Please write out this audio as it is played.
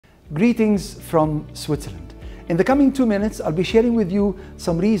Greetings from Switzerland. In the coming 2 minutes, I'll be sharing with you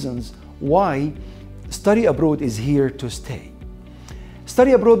some reasons why study abroad is here to stay.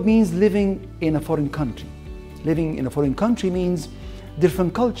 Study abroad means living in a foreign country. Living in a foreign country means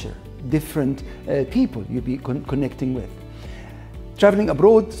different culture, different people you'll be connecting with. Traveling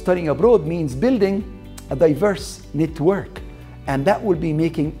abroad, studying abroad means building a diverse network, and that will be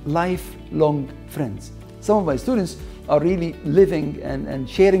making lifelong friends. Some of my students are really living and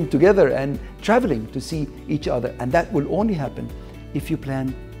sharing together and traveling to see each other, and that will only happen if you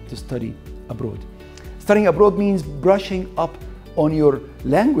plan to study abroad. Studying abroad means brushing up on your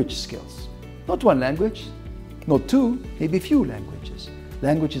language skills. Not one language, not two, maybe few languages.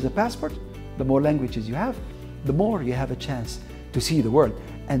 Language is a passport. The more languages you have, the more you have a chance to see the world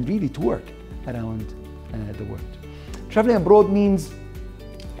and really to work around the world. Traveling abroad means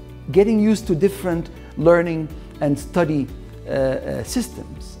getting used to different learning and study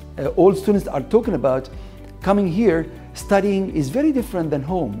systems. All students are talking about coming here, studying is very different than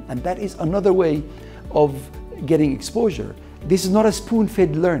home, and that is another way of getting exposure. This is not a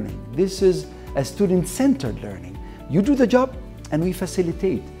spoon-fed learning. This is a student-centered learning. You do the job and we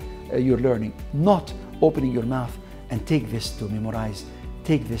facilitate your learning, not opening your mouth and take this to memorize,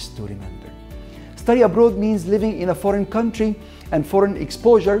 take this to remember. Study abroad means living in a foreign country and foreign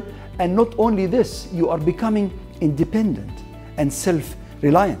exposure, and not only this, you are becoming independent and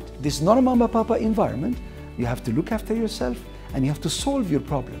self-reliant. This is not a mama-papa environment. You have to look after yourself and you have to solve your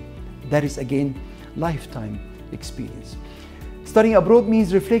problem. That is again lifetime experience. Studying abroad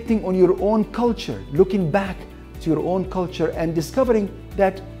means reflecting on your own culture, looking back to your own culture and discovering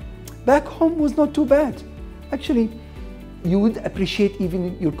that back home was not too bad. Actually, you would appreciate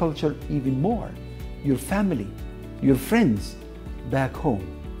even your culture even more, your family, your friends back home,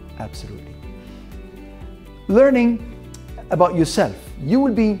 absolutely. Learning about yourself. You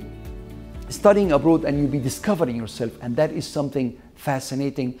will be studying abroad and you'll be discovering yourself, and that is something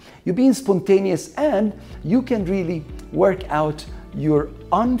fascinating. You're being spontaneous and you can really work out your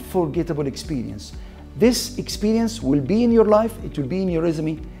unforgettable experience. This experience will be in your life, it will be in your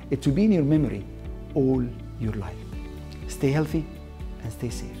resume, it will be in your memory all your life. Stay healthy and stay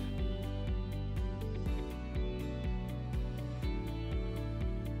safe.